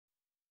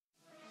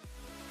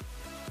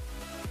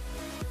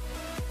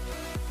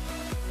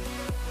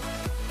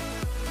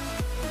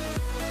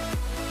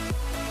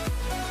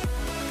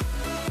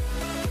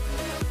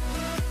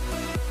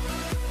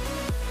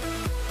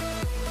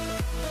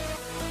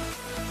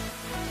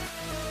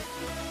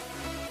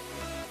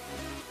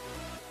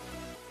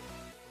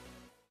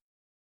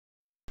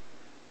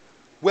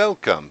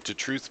Welcome to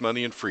Truth,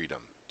 Money, and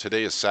Freedom.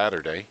 Today is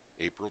Saturday,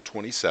 April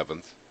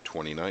 27th,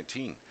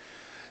 2019.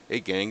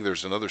 Hey, gang,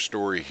 there's another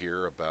story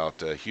here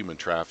about human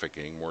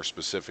trafficking, more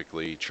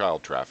specifically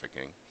child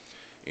trafficking.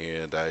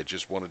 And I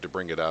just wanted to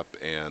bring it up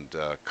and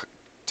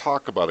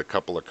talk about a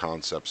couple of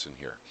concepts in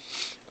here.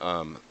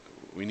 Um,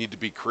 we need to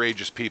be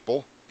courageous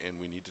people,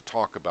 and we need to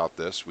talk about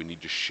this. We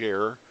need to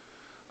share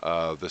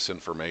this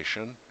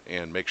information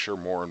and make sure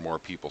more and more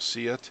people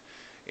see it,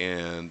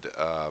 and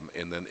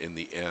then in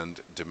the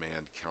end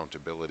demand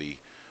accountability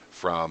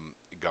from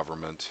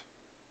government,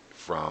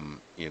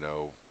 from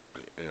the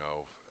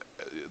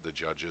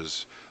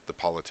judges, the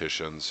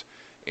politicians,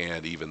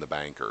 and even the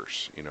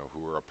bankers,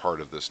 who are a part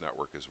of this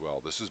network as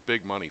well. This is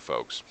big money,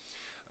 folks.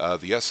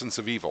 The essence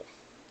of evil.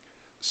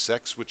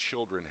 Sex with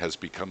children has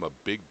become a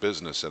big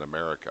business in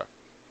America.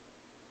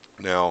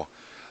 Now,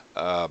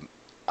 um,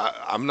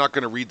 I'm not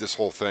going to read this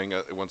whole thing.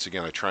 Once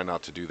again, I try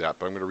not to do that,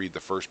 but I'm going to read the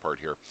first part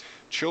here.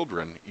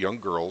 Children, young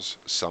girls,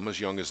 some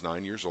as young as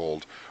 9 years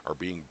old, are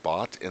being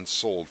bought and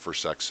sold for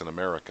sex in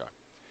America.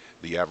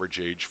 The average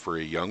age for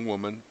a young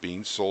woman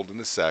being sold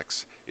into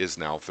sex is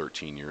now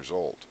 13 years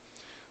old.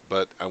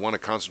 But I want to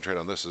concentrate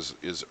on this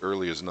as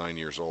early as 9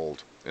 years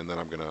old, and then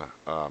I'm going to,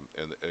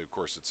 and of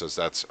course it says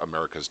that's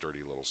America's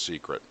dirty little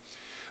secret.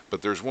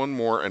 But there's one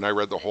more, and I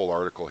read the whole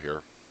article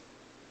here.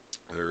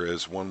 There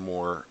is one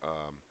more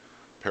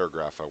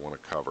paragraph I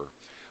want to cover.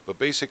 But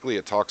basically,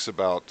 it talks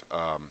about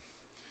um,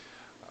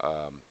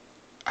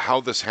 how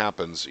this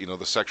happens, the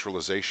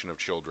sexualization of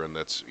children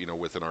that's,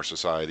 within our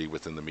society,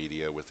 within the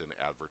media, within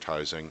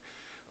advertising,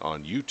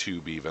 on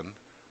YouTube even.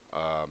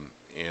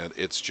 And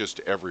it's just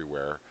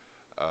everywhere.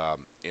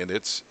 And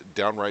it's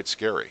downright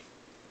scary.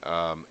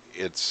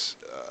 It's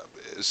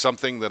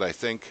something that I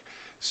think,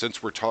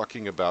 since we're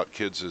talking about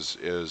kids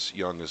as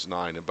young as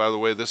 9, and by the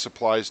way, this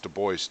applies to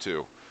boys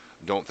too.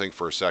 Don't think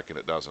for a second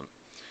it doesn't.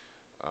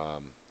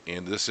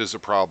 And this is a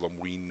problem.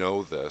 We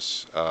know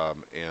this.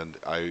 And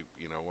I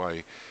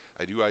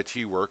do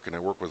IT work and I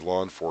work with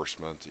law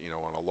enforcement,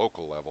 on a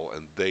local level,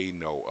 and they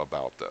know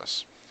about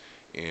this.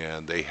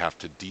 And they have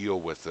to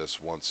deal with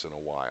this once in a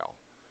while.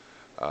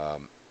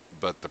 Um,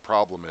 but the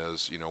problem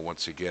is,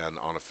 once again,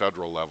 on a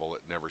federal level,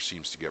 it never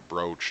seems to get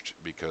broached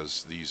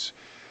because these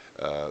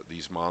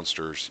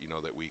monsters,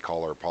 that we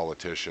call our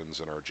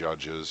politicians and our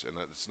judges, and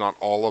it's not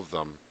all of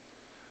them.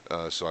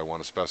 So I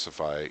want to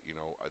specify,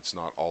 it's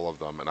not all of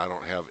them, and I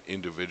don't have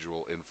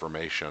individual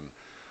information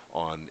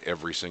on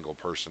every single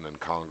person in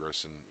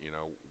Congress and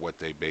what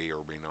they may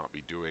or may not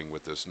be doing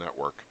with this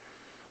network.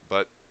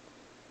 But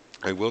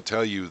I will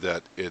tell you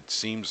that it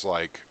seems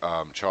like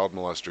child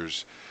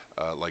molesters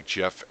like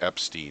Jeff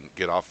Epstein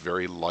get off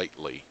very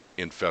lightly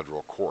in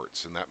federal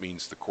courts, and that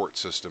means the court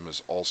system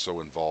is also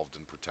involved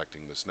in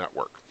protecting this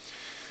network.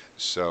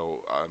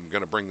 So I'm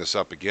going to bring this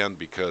up again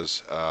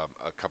because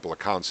a couple of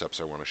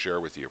concepts I want to share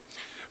with you.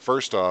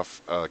 First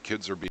off,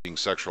 kids are being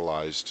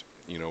sexualized,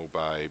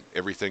 by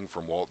everything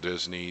from Walt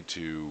Disney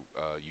to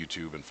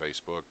YouTube and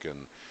Facebook,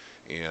 and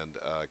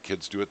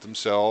kids do it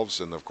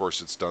themselves, and of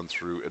course it's done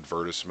through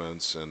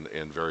advertisements and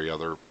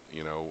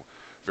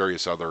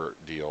various other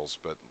deals.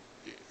 But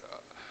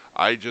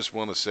I just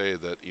want to say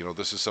that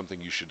this is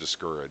something you should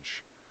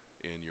discourage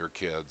in your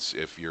kids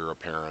if you're a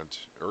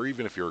parent or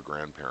even if you're a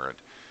grandparent.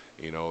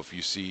 If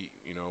you see,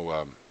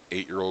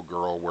 8-year-old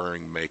girl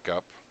wearing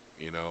makeup,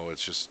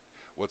 it's just,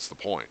 what's the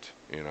point?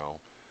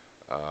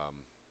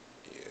 Um,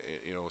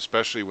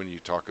 Especially when you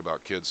talk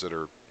about kids that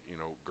are,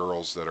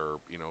 girls that are,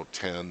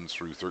 10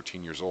 through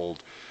 13 years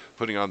old,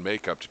 putting on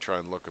makeup to try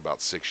and look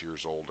about 6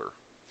 years older.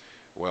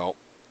 Well,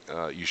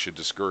 you should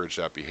discourage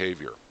that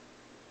behavior.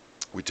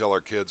 We tell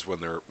our kids when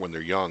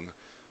they're young,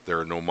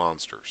 there are no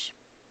monsters,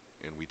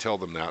 and we tell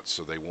them that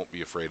so they won't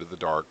be afraid of the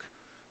dark,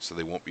 so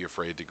they won't be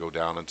afraid to go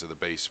down into the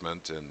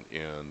basement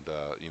and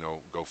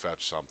go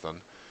fetch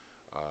something.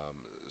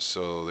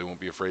 So they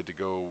won't be afraid to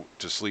go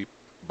to sleep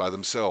by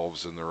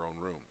themselves in their own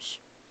rooms.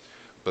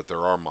 But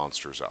there are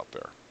monsters out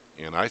there,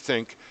 and I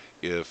think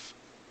if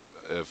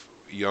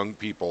young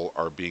people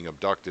are being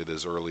abducted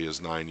as early as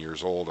 9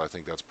 years old, I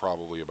think that's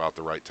probably about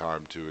the right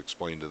time to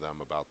explain to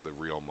them about the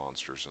real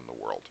monsters in the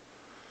world.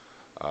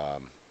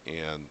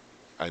 And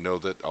I know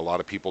that a lot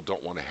of people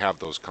don't want to have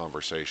those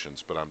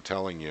conversations, but I'm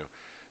telling you,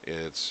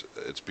 it's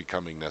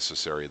becoming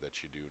necessary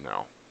that you do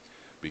now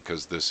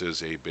because this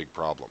is a big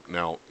problem.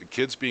 Now,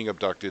 kids being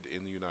abducted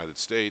in the United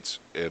States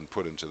and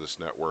put into this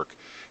network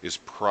is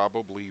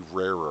probably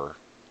rarer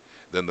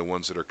than the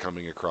ones that are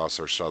coming across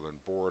our southern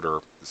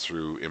border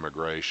through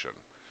immigration.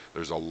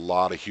 There's a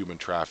lot of human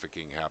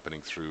trafficking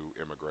happening through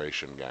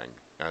immigration, gang.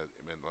 I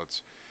mean,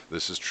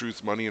 this is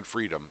truth, money, and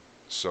freedom.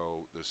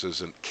 So this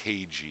isn't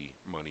cagey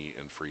money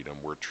and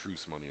freedom. We're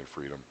truth, money, and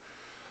freedom.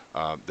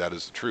 That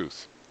is the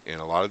truth. And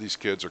a lot of these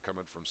kids are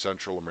coming from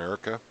Central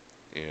America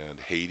and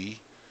Haiti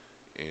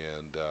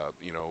and,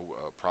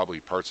 probably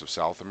parts of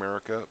South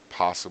America,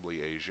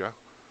 possibly Asia.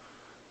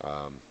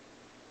 Um,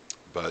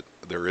 but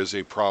there is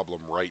a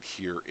problem right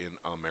here in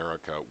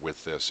America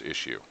with this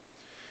issue.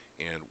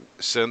 And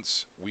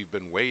since we've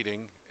been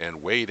waiting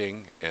and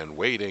waiting and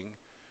waiting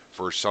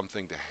for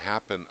something to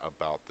happen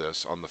about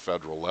this on the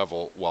federal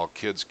level while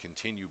kids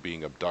continue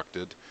being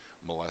abducted,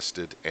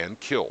 molested, and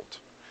killed.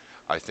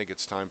 I think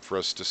it's time for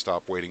us to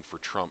stop waiting for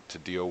Trump to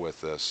deal with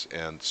this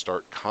and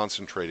start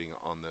concentrating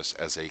on this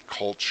as a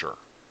culture.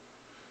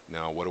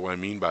 Now, what do I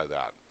mean by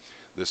that?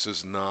 This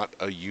is not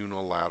a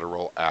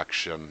unilateral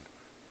action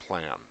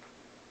plan.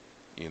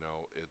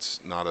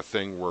 It's not a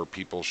thing where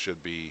people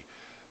should be,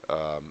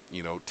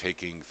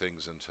 taking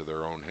things into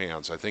their own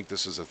hands. I think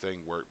this is a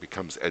thing where it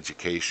becomes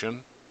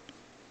education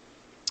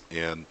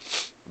and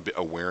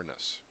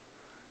awareness.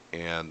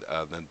 And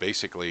then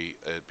basically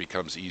it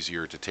becomes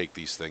easier to take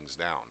these things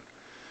down.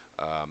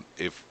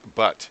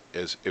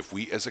 If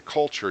we as a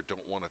culture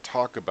don't want to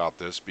talk about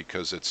this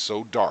because it's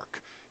so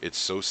dark, it's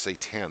so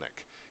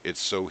satanic,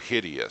 it's so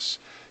hideous,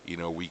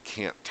 we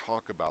can't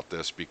talk about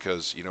this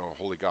because,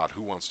 holy God,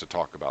 who wants to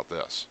talk about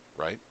this,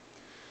 right?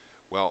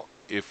 Well,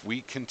 if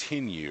we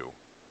continue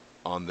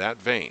on that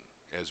vein,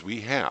 as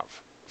we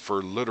have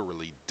for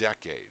literally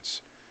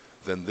decades,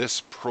 then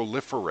this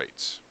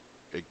proliferates.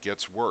 It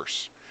gets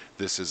worse.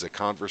 This is a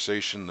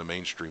conversation the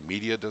mainstream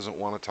media doesn't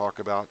want to talk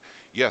about.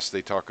 Yes,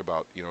 they talk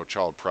about,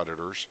 child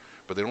predators,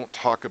 but they don't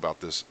talk about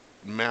this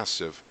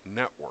massive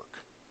network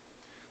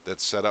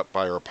that's set up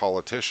by our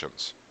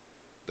politicians,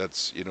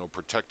 that's,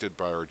 protected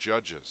by our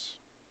judges.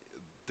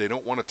 They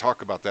don't want to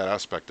talk about that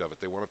aspect of it.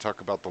 They want to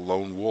talk about the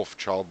lone wolf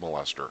child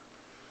molester,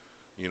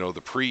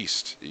 the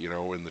priest,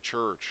 in the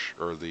church,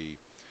 or the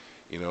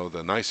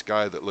nice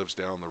guy that lives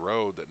down the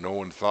road that no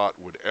one thought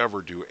would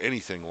ever do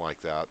anything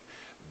like that.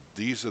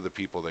 These are the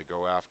people they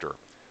go after.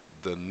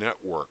 The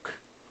network,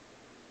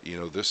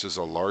 this is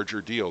a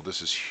larger deal.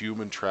 This is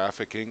human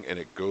trafficking, and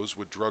it goes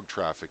with drug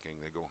trafficking.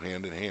 They go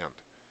hand in hand.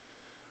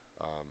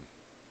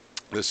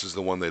 This is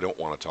the one they don't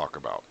want to talk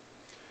about.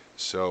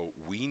 So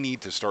we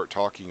need to start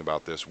talking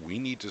about this. We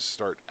need to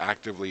start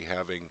actively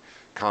having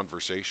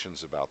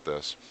conversations about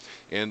this.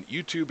 And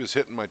YouTube is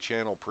hitting my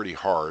channel pretty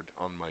hard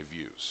on my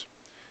views.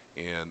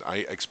 And I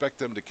expect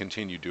them to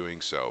continue doing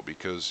so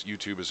because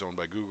YouTube is owned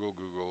by Google.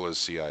 Google is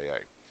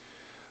CIA.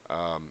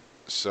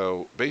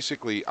 So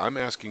basically, I'm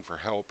asking for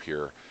help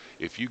here.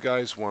 If you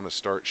guys want to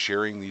start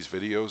sharing these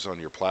videos on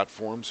your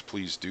platforms,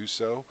 please do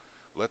so.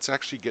 Let's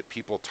actually get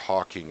people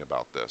talking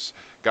about this.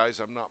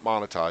 Guys, I'm not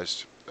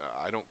monetized.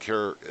 I don't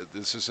care.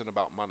 This isn't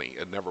about money.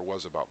 It never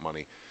was about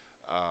money.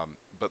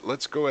 But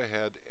let's go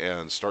ahead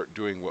and start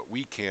doing what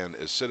we can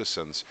as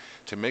citizens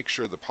to make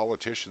sure the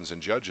politicians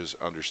and judges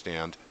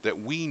understand that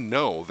we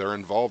know they're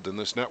involved in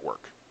this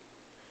network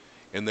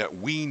and that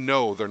we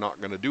know they're not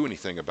going to do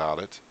anything about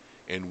it,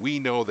 and we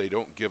know they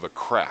don't give a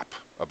crap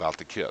about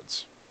the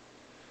kids.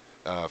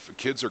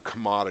 Kids are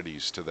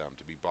commodities to them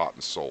to be bought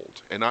and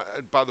sold. And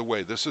by the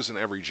way, this isn't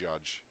every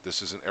judge,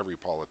 this isn't every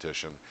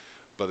politician,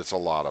 but it's a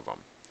lot of them.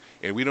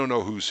 And we don't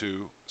know who's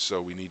who,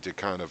 so we need to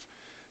kind of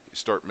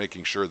start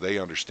making sure they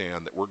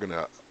understand that we're going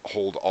to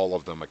hold all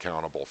of them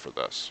accountable for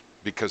this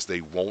because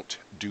they won't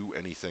do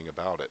anything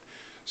about it.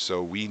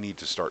 So we need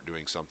to start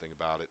doing something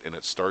about it, and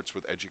it starts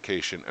with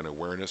education and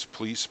awareness.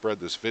 Please spread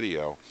this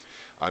video.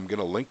 I'm going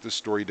to link this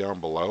story down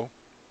below.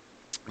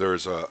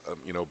 There's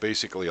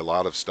basically a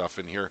lot of stuff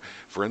in here.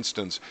 For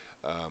instance,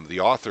 the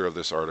author of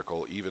this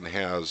article even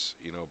has,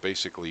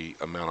 basically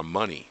amount of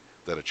money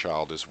that a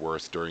child is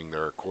worth during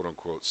their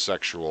quote-unquote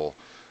sexual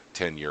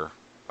tenure,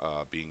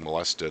 being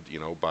molested,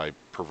 by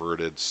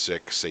perverted,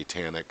 sick,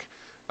 satanic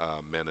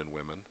men and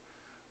women.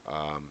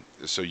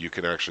 So you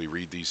can actually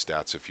read these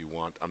stats if you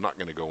want. I'm not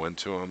going to go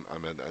into them. I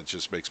mean, it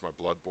just makes my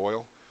blood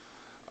boil.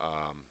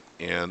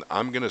 And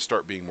I'm going to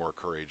start being more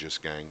courageous,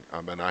 gang. I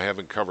mean, I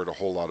haven't covered a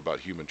whole lot about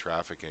human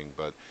trafficking,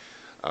 but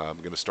I'm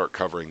going to start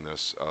covering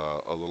this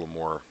a little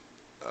more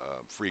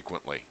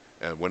frequently.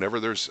 And whenever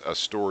there's a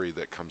story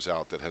that comes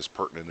out that has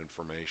pertinent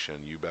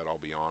information, you bet I'll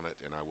be on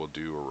it, and I will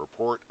do a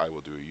report. I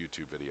will do a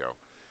YouTube video.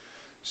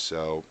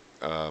 So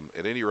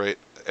at any rate,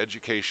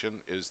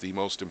 education is the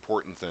most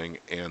important thing.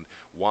 And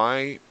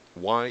why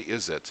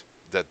is it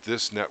that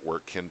this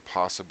network can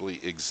possibly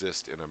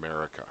exist in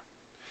America?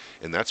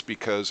 And that's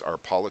because our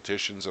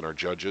politicians and our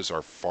judges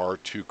are far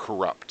too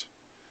corrupt.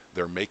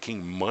 They're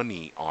making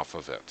money off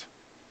of it.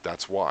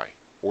 That's why.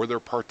 Or they're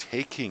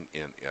partaking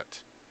in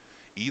it.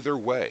 Either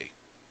way,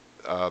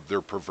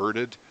 they're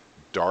perverted,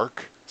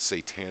 dark,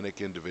 satanic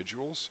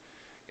individuals,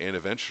 and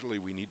eventually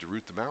we need to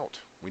root them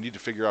out. We need to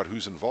figure out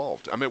who's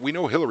involved. I mean, we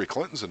know Hillary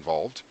Clinton's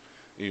involved.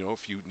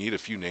 If you need a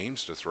few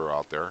names to throw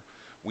out there,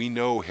 we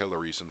know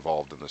Hillary's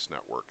involved in this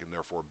network, and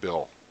therefore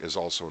Bill is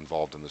also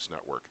involved in this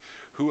network.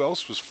 Who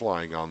else was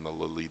flying on the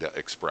Lolita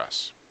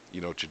Express,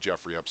 to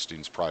Jeffrey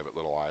Epstein's private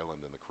little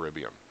island in the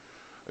Caribbean?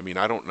 I mean,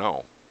 I don't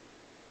know.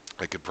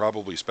 I could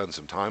probably spend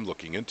some time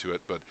looking into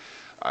it, but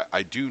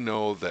I do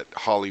know that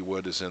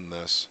Hollywood is in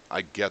this.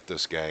 I get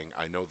this, gang.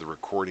 I know the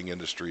recording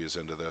industry is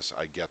into this.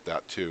 I get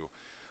that too.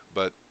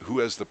 But who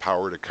has the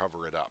power to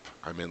cover it up?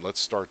 I mean, let's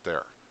start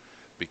there.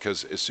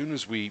 Because as soon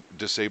as we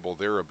disable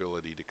their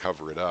ability to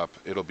cover it up,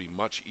 it'll be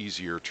much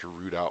easier to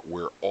root out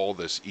where all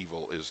this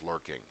evil is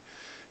lurking.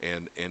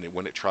 and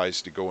when it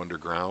tries to go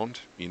underground,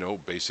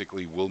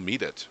 basically we'll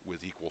meet it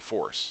with equal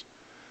force.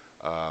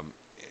 Um,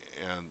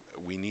 and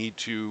we need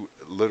to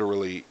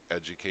literally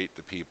educate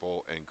the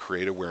people and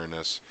create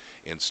awareness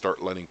and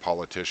start letting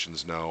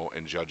politicians know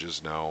and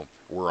judges know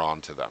we're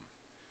on to them,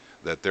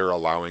 that they're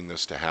allowing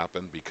this to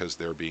happen because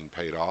they're being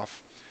paid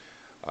off.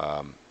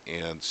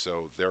 And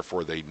so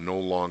therefore they no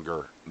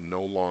longer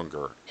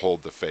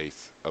hold the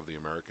faith of the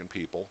American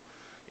people,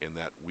 in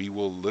that we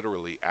will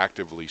literally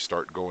actively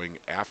start going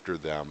after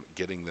them,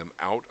 getting them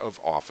out of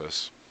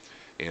office,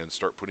 and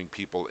start putting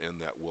people in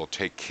that will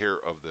take care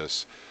of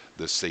this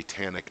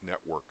satanic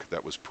network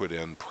that was put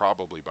in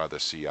probably by the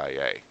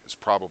CIA. Is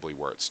probably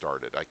where it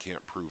started. I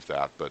can't prove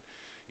that, but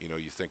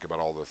you think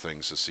about all the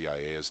things the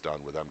CIA has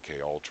done with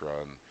MK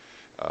Ultra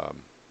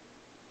um,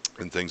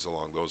 and things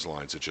along those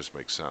lines. It just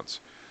makes sense.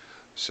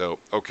 So,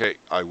 okay,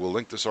 I will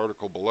link this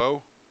article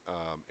below,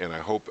 and I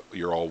hope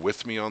you're all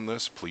with me on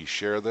this. Please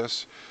share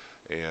this,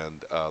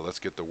 and let's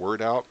get the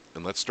word out,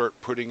 and let's start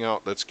putting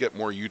out, let's get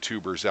more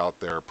YouTubers out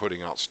there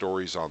putting out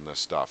stories on this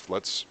stuff.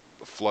 Let's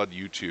flood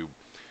YouTube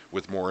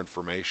with more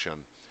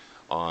information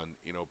on,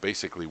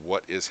 basically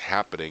what is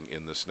happening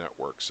in this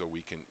network, so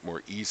we can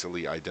more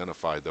easily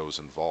identify those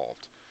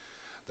involved.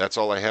 That's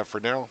all I have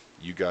for now.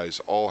 You guys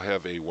all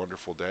have a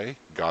wonderful day.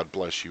 God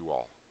bless you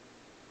all.